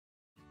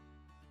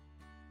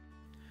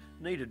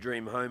Need a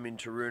dream home in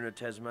Taroona,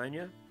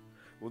 Tasmania?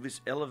 Well,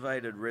 this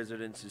elevated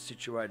residence is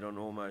situated on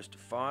almost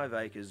 5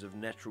 acres of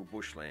natural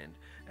bushland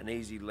and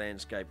easy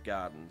landscape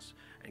gardens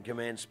and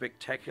commands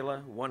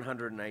spectacular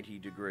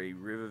 180-degree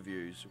river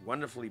views,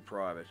 wonderfully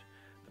private.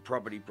 The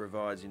property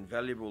provides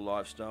invaluable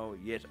lifestyle,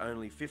 yet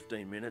only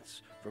 15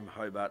 minutes from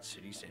Hobart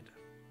city centre.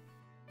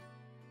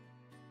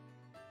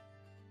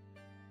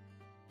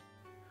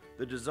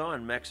 The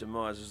design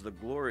maximises the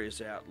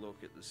glorious outlook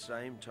at the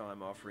same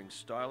time offering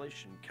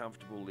stylish and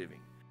comfortable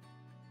living.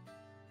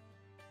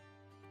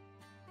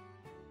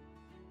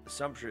 The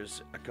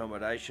sumptuous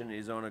accommodation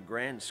is on a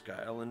grand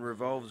scale and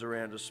revolves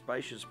around a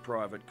spacious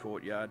private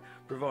courtyard,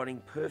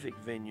 providing perfect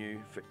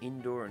venue for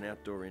indoor and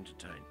outdoor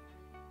entertainment.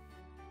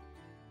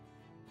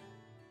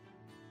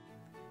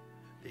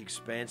 The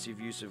expansive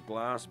use of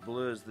glass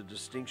blurs the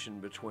distinction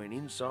between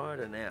inside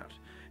and out,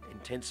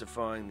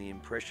 intensifying the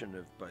impression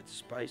of both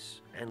space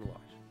and light.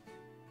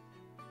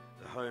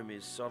 The home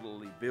is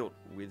solidly built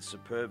with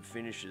superb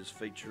finishes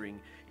featuring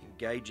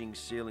engaging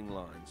ceiling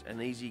lines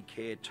and easy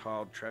care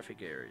tiled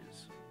traffic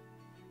areas.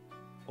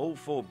 All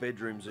 4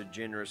 bedrooms are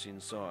generous in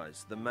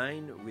size, the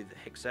main with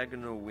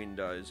hexagonal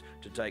windows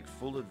to take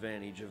full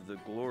advantage of the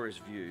glorious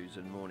views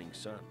and morning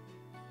sun.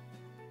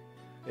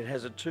 It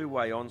has a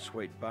 2-way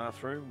ensuite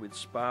bathroom with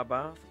spa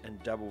bath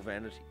and double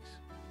vanities.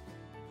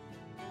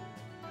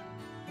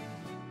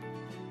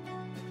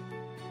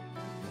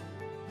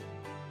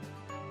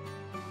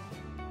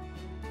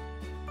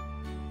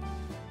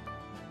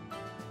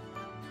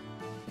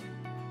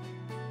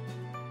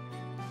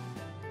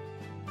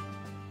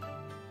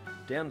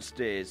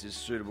 Downstairs is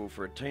suitable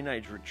for a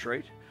teenage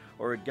retreat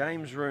or a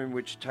games room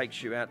which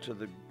takes you out to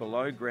the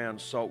below ground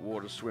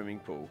saltwater swimming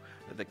pool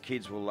that the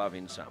kids will love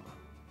in summer.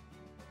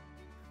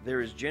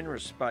 There is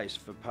generous space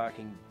for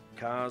parking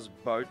cars,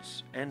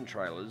 boats and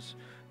trailers.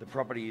 The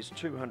property is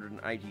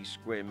 280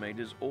 square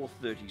metres or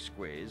 30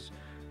 squares,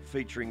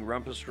 featuring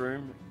rumpus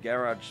room,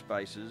 garage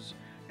spaces,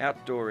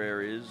 outdoor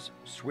areas,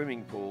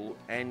 swimming pool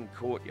and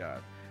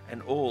courtyard,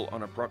 and all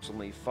on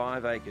approximately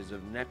 5 acres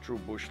of natural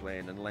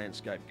bushland and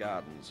landscape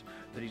gardens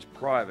that is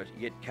private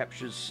yet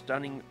captures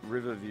stunning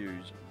river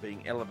views,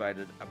 being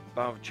elevated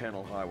above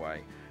Channel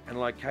Highway and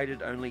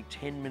located only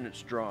 10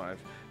 minutes drive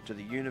to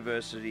the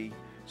University,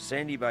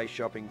 Sandy Bay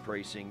Shopping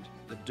Precinct,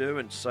 the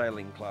Derwent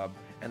Sailing Club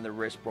and the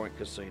Rest Point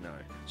Casino.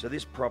 So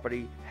this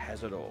property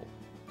has it all.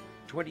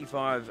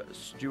 25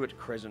 Stewart,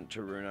 Crescent,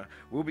 Taroona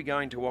will be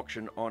going to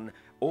auction on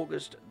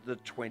August the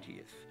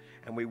 20th,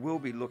 and we will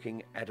be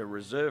looking at a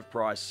reserve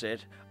price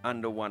set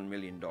under $1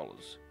 million.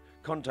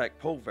 Contact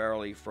Paul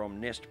Farrelly from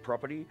Nest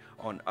Property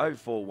on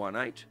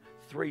 0418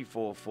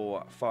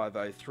 344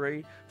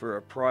 503 for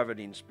a private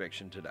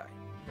inspection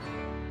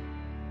today.